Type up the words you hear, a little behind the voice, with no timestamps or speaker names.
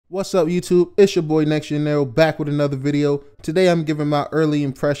What's up YouTube? It's your boy NextGenNeros back with another video. Today I'm giving my early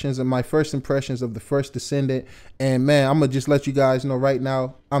impressions and my first impressions of the first Descendant. And man, I'm gonna just let you guys know right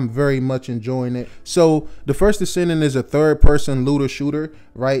now, I'm very much enjoying it. So the first Descendant is a third-person looter shooter,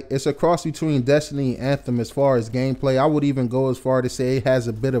 right? It's a cross between Destiny and Anthem as far as gameplay. I would even go as far to say it has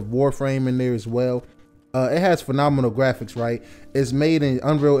a bit of Warframe in there as well. It has phenomenal graphics, right? It's made in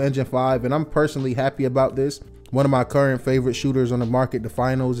Unreal Engine 5 and I'm personally happy about this. One of my current favorite shooters on the market, the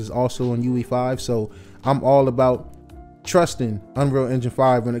Finals, is also on UE5, so I'm all about trusting Unreal Engine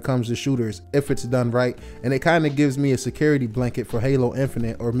 5 when it comes to shooters, if it's done right. And it kind of gives me a security blanket for Halo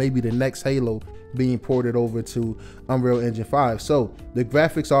Infinite, or maybe the next Halo being ported over to Unreal Engine 5. So the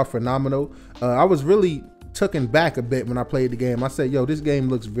graphics are phenomenal. I was really taken back a bit when I played the game. I said, yo, this game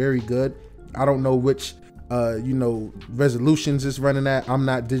looks very good. I don't know which resolutions it's running at. I'm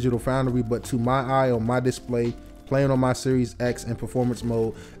not Digital Foundry, but to my eye on my display, playing on my Series X in performance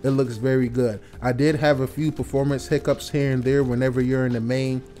mode, it looks very good. I did have a few performance hiccups here and there whenever you're in the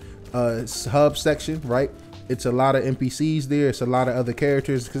main hub section, right? It's a lot of NPCs there. It's a lot of other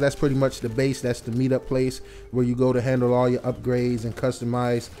characters because that's pretty much the base. That's the meetup place where you go to handle all your upgrades and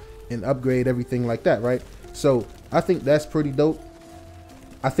customize and upgrade everything like that, right? So I think that's pretty dope.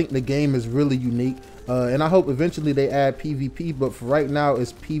 I think the game is really unique. And I hope eventually they add PvP, but for right now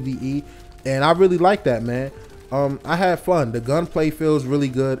it's PvE, and I really like that, man. I had fun. The gunplay feels really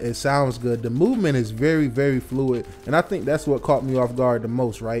good. It sounds good. The movement is very, very fluid, and I think that's what caught me off guard the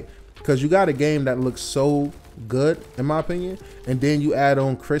most, right? Because you got a game that looks so good, in my opinion, and then you add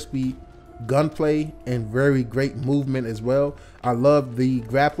on crispy gunplay and very great movement as well. I love the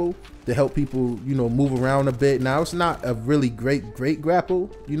grapple to help people, you know, move around a bit. Now it's not a really great grapple,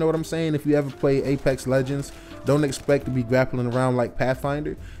 you know what I'm saying? If you ever play Apex Legends, don't expect to be grappling around like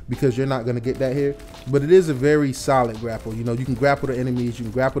Pathfinder, because you're not going to get that here. But it is a very solid grapple. You know, you can grapple the enemies, you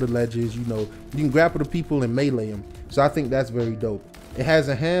can grapple the ledges, you know, you can grapple the people and melee them. So I think that's very dope. It has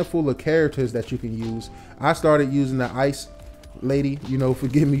a handful of characters that you can use. I started using the ice lady, you know,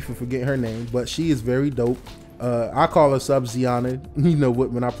 forgive me for forgetting her name, but she is very dope. I call her Sub-Ziana, you know,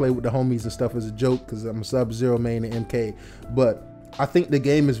 when I play with the homies and stuff as a joke, because I'm a Sub-Zero main and MK. But I think the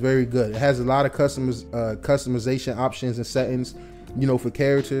game is very good. It has a lot of customization options and settings, you know, for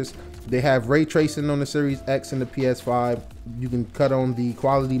characters. They have ray tracing on the Series X and the PS5. You can cut on the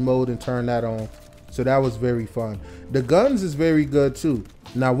quality mode and turn that on. So that was very fun. The guns is very good too.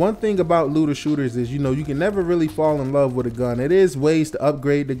 Now, one thing about looter shooters is, you know, you can never really fall in love with a gun. It is ways to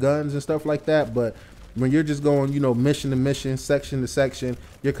upgrade the guns and stuff like that, but when you're just going, you know, mission to mission, section to section,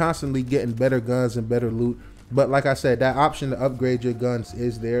 you're constantly getting better guns and better loot. But like I said, that option to upgrade your guns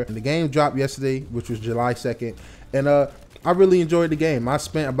is there. And the game dropped yesterday, which was July 2nd. And I really enjoyed the game. I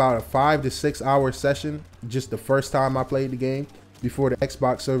spent about a 5 to 6 hour session just the first time I played the game before the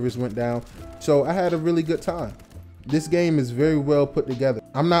Xbox servers went down. So I had a really good time. This game is very well put together.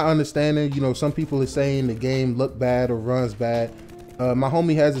 I'm not understanding, you know, some people are saying the game look bad or runs bad. My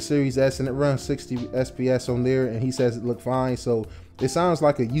homie has a Series S and it runs 60 FPS on there, and he says it looked fine. So it sounds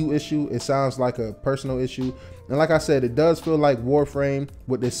like a you issue. It sounds like a personal issue. And like I said, it does feel like Warframe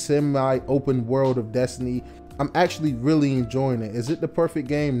with the semi-open world of Destiny. I'm actually really enjoying it. Is it the perfect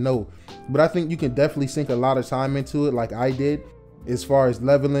game? No. But I think you can definitely sink a lot of time into it like I did, as far as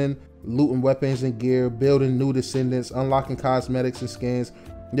leveling, looting weapons and gear, building new Descendants, unlocking cosmetics and skins.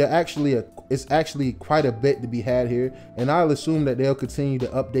 It's actually quite a bit to be had here, and I'll assume that they'll continue to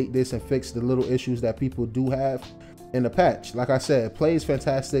update this and fix the little issues that people do have in the patch. Like I said, it plays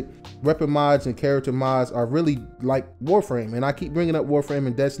fantastic. Weapon mods and character mods are really like Warframe, and I keep bringing up Warframe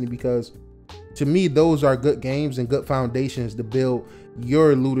and Destiny because to me those are good games and good foundations to build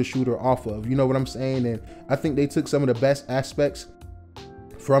your looter shooter off of, you know what I'm saying? And I think they took some of the best aspects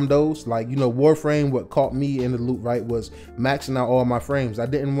from those. Like, you know, Warframe, what caught me in the loot, right, was maxing out all my frames. I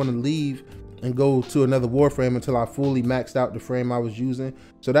didn't want to leave and go to another Warframe until I fully maxed out the frame I was using.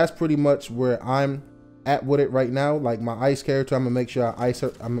 So that's pretty much where I'm at with it right now. Like my ice character, I'm gonna make sure I ice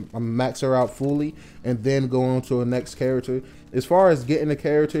her, I'm max her out fully and then go on to a next character. As far as getting the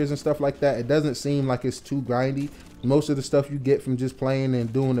characters and stuff like that, it doesn't seem like it's too grindy. Most of the stuff you get from just playing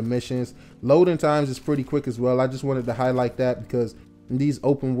and doing the missions, loading times is pretty quick as well. I just wanted to highlight that because in these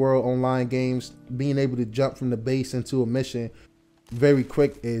open world online games, being able to jump from the base into a mission very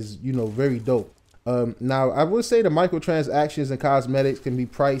quick is, you know, very dope. Now I would say the microtransactions and cosmetics can be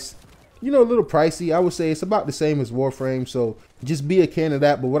priced, you know, a little pricey. I would say it's about the same as Warframe, so just be akin to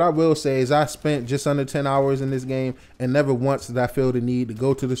that. But what I will say is I spent just under 10 hours in this game, and never once did I feel the need to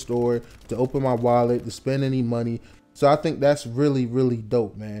go to the store, to open my wallet, to spend any money. So I think that's really, really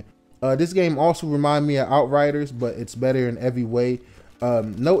dope, man. This game also reminds me of Outriders, but it's better in every way.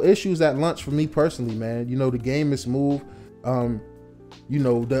 No issues at launch for me personally, man. You know, the game is smooth. You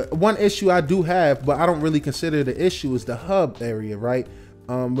know, the one issue I do have, but I don't really consider the issue, is the hub area, right?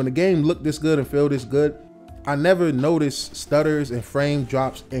 When the game looked this good and feel this good, I never notice stutters and frame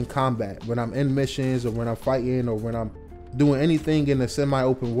drops in combat when I'm in missions or when I'm fighting or when I'm doing anything in a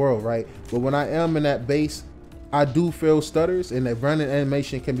semi-open world, right? But when I am in that base, I do feel stutters, and the running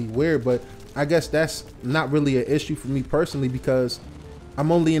animation can be weird, but I guess that's not really an issue for me personally, because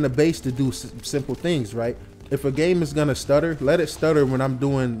I'm only in the base to do simple things, right? If a game is gonna stutter, let it stutter when I'm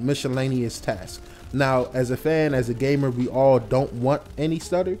doing miscellaneous tasks. Now, as a fan, as a gamer, we all don't want any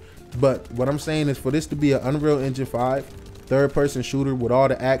stutter, but what I'm saying is, for this to be an Unreal Engine 5 third-person shooter with all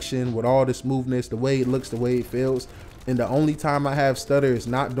the action, with all the smoothness, the way it looks, the way it feels, and the only time I have stutter is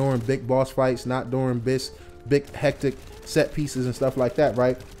not during big boss fights, not during big hectic set pieces and stuff like that,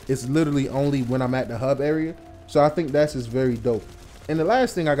 right? It's literally only when I'm at the hub area. So I think that's just very dope. And the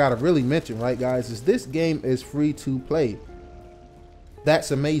last thing I gotta really mention, right, guys, is this game is free to play.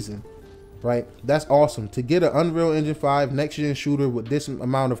 That's amazing, right? That's awesome. To get an Unreal Engine 5 next-gen shooter with this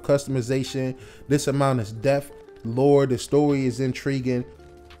amount of customization, this amount of depth, lore, the story is intriguing.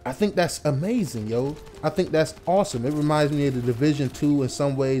 I think that's amazing, yo. I think that's awesome. It reminds me of the Division 2 in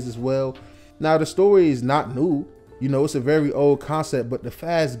some ways as well. Now, the story is not new. You know, it's a very old concept, but the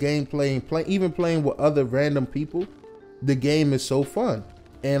fast gameplay and even playing with other random people, the game is so fun.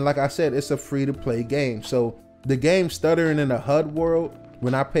 And like I said, it's a free-to-play game. So the game stuttering in a HUD world,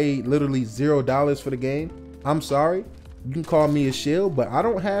 when I paid literally $0 for the game, I'm sorry. You can call me a shill, but I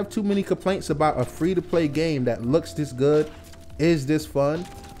don't have too many complaints about a free-to-play game that looks this good, is this fun.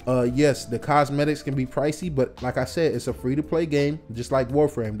 Yes, the cosmetics can be pricey, but like I said, it's a free-to-play game, just like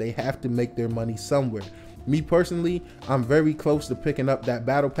Warframe. They have to make their money somewhere. Me personally, I'm very close to picking up that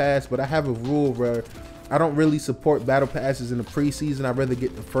battle pass, but I have a rule where I don't really support battle passes in the preseason. I'd rather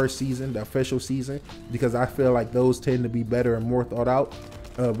get the first season, the official season, because I feel like those tend to be better and more thought out.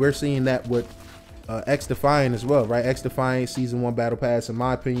 We're seeing that with X-Defiant as well, right? X-Defiant Season 1 Battle Pass, in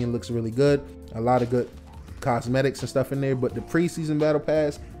my opinion, looks really good. A lot of good cosmetics and stuff in there, but the preseason Battle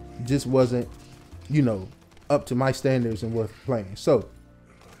Pass just wasn't, you know, up to my standards and worth playing. So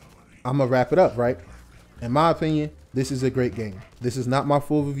I'm gonna wrap it up, right? In my opinion, this is a great game. This is not my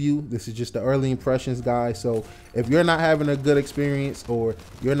full review. This is just the early impressions, guys. So if you're not having a good experience or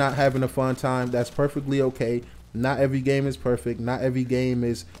you're not having a fun time, that's perfectly okay. Not every game is perfect. Not every game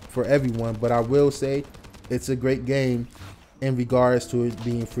is for everyone, but I will say it's a great game in regards to it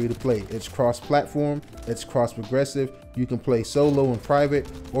being free to play. It's cross-platform, it's cross-progressive. You can play solo in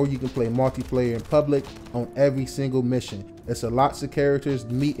private, or you can play multiplayer in public on every single mission. It's a lots of characters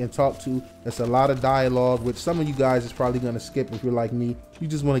to meet and talk to. It's a lot of dialogue, which some of you guys is probably gonna skip if you're like me. You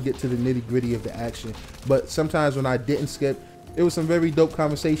just wanna get to the nitty-gritty of the action. But sometimes when I didn't skip, it was some very dope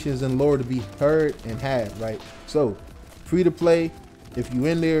conversations and lore to be heard and had, right? So, free to play. If you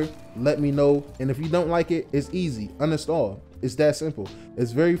in there, let me know. And if you don't like it, it's easy. Uninstall. It's that simple.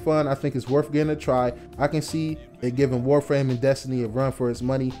 It's very fun. I think it's worth getting a try. I can see it giving Warframe and Destiny a run for its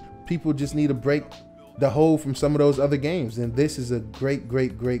money. People just need to break the hold from some of those other games. And this is a great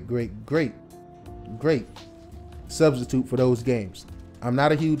substitute for those games. I'm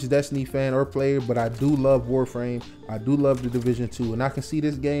not a huge Destiny fan or player, but I do love Warframe. I do love the Division 2, and I can see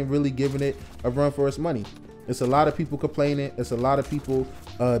this game really giving it a run for its money. It's a lot of people complaining. It's a lot of people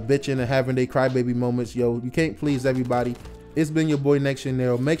bitching and having their crybaby moments. Yo, you can't please everybody. It's been your boy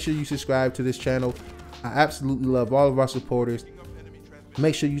NextGenNeros. Make sure you subscribe to this channel. I absolutely love all of our supporters.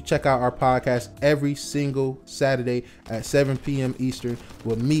 Make sure you check out our podcast every single Saturday at 7 p.m. Eastern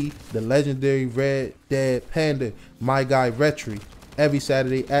with me, the legendary Red Dead Panda, my guy Rhetri, every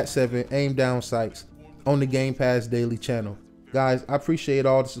Saturday at 7, aim down sights on the Game Pass Daily channel. Guys, I appreciate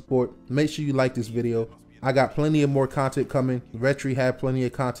all the support. Make sure you like this video. I got plenty of more content coming. Rhetri had plenty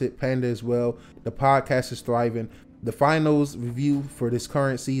of content, Panda as well. The podcast is thriving. The finals review for this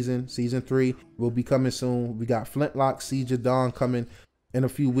current season, season 3, will be coming soon. We got Flintlock Siege of Dawn coming in a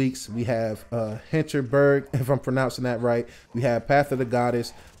few weeks. We have Hinterberg, if I'm pronouncing that right. We have Path of the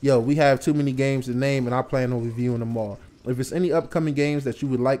Goddess. Yo, we have too many games to name, and I plan on reviewing them all. If it's any upcoming games that you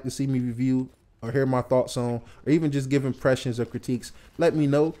would like to see me review or hear my thoughts on, or even just give impressions or critiques, let me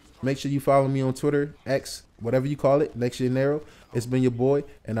know. Make sure you follow me on Twitter, X, whatever you call it, NextGenNeros. It's been your boy,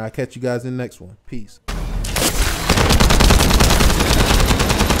 and I'll catch you guys in the next one. Peace.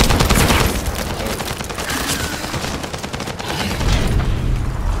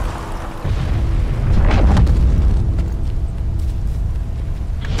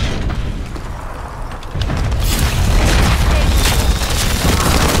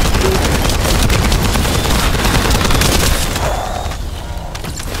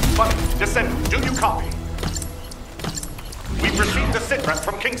 But, Descendant, do you copy? We've received a sitrep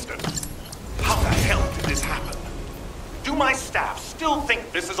from Kingston. How the hell did this happen? Do my staff still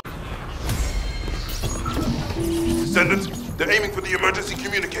think this is a... Descendant, they're aiming for the emergency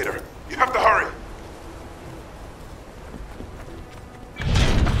communicator. You have to hurry.